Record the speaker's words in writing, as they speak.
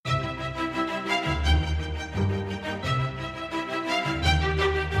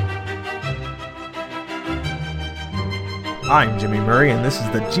I'm Jimmy Murray, and this is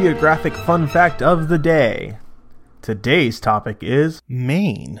the Geographic Fun Fact of the Day. Today's topic is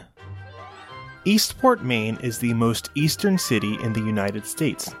Maine. Eastport, Maine is the most eastern city in the United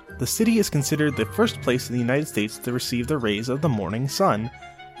States. The city is considered the first place in the United States to receive the rays of the morning sun.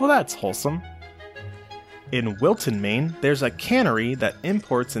 Well, that's wholesome. In Wilton, Maine, there's a cannery that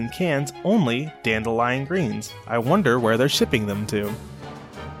imports and cans only dandelion greens. I wonder where they're shipping them to.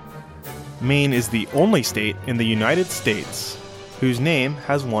 Maine is the only state in the United States whose name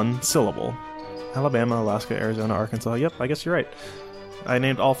has one syllable. Alabama, Alaska, Arizona, Arkansas. Yep, I guess you're right. I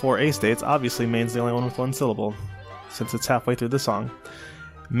named all 4 A states. Obviously, Maine's the only one with one syllable, since it's halfway through the song.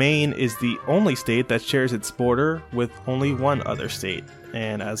 Maine is the only state that shares its border with only one other state.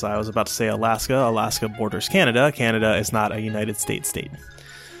 And as I was about to say Alaska, Alaska borders Canada. Canada is not a United States state.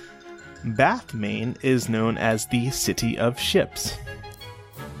 Bath, Maine is known as the City of Ships.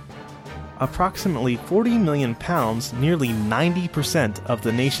 Approximately 40 million pounds, nearly 90% of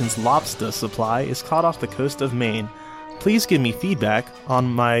the nation's lobster supply is caught off the coast of Maine. Please give me feedback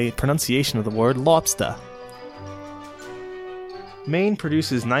on my pronunciation of the word lobster. Maine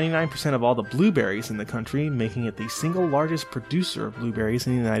produces 99% of all the blueberries in the country, making it the single largest producer of blueberries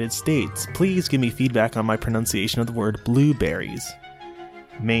in the United States. Please give me feedback on my pronunciation of the word blueberries.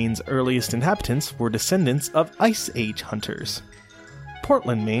 Maine's earliest inhabitants were descendants of Ice Age hunters.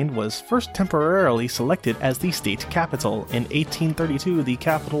 Portland, Maine was first temporarily selected as the state capital. In 1832, the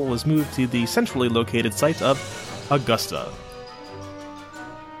capital was moved to the centrally located site of Augusta.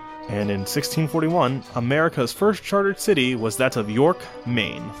 And in 1641, America's first chartered city was that of York,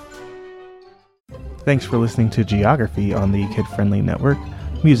 Maine. Thanks for listening to Geography on the Kid Friendly Network.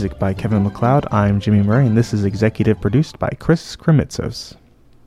 Music by Kevin MacLeod. I'm Jimmy Murray, and this is executive produced by Chris Kremitzos.